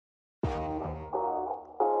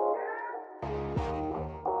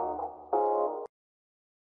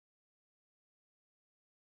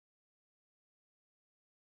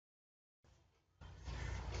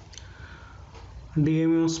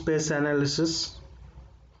DMU space analysis.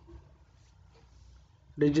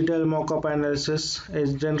 Digital mockup analysis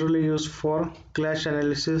is generally used for clash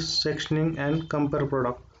analysis, sectioning and compare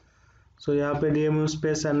product. So यहाँ पे DMU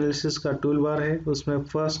space analysis का tool bar है, उसमें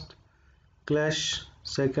first clash,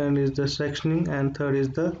 second is the sectioning and third is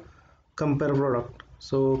the compare product.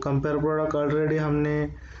 So compare product already हमने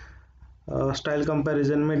style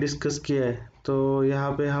comparison में discuss किया है, तो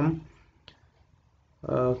यहाँ पे हम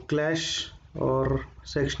क्लैश और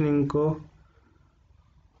सेक्शनिंग को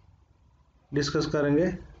डिस्कस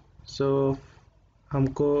करेंगे. सो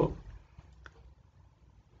हमको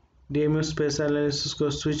DMU स्पेस एनालिसिस को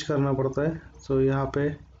स्विच करना पड़ता है. सो यहाँ पे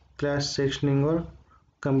क्लैश, सेक्शनिंग और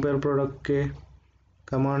कंपेयर प्रोडक्ट के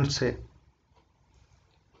कमांड्स है.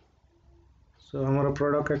 सो हमारा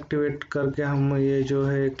प्रोडक्ट एक्टिवेट करके हम ये जो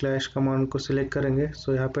है क्लैश कमांड को सिलेक्ट करेंगे.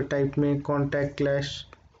 सो यहाँ पे टाइप में contact clash,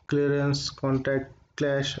 clearance, contact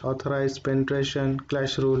clash, authorise, penetration,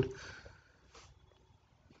 clash rule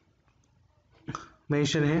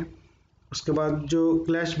mention है. उसके बाद जो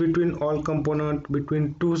clash between all component,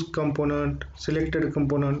 between two component, selected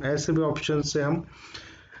component, ऐसे भी ऑप्शन से हम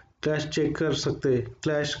क्लैश चेक कर सकते हैं,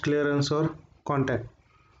 क्लैश, क्लियरेंस और कॉन्टैक्ट.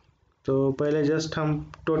 तो पहले जस्ट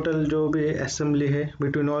हम टोटल जो भी असेंबली है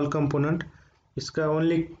बिटवीन ऑल कंपोनेंट, इसका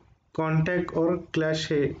ओनली कॉन्टैक्ट और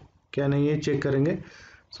क्लैश है क्या नहीं ये चेक करेंगे.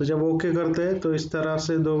 सो जब ओके करते हैं तो इस तरह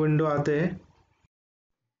से दो विंडो आते हैं.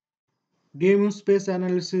 DMU space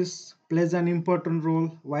analysis plays an important role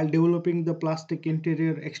while developing the plastic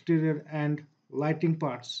interior, exterior, and lighting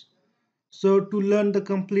parts. So, to learn the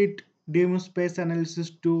complete DMU space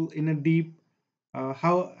analysis tool in a deep,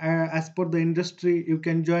 as per the industry, you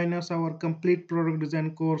can join us our complete product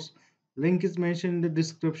design course. Link is mentioned in the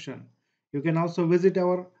description. You can also visit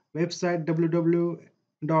our website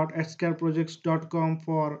www.xcareprojects.com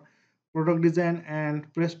for product design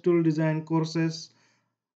and press tool design courses.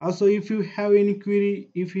 Also, if you have any query,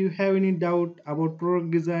 if you have any doubt about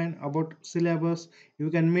product design, about syllabus, you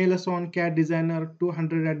can mail us on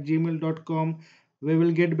catdesigner200@gmail.com. We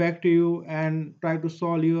will get back to you and try to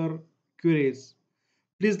solve your queries.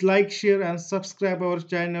 Please like, share, and subscribe our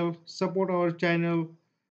channel. Support our channel.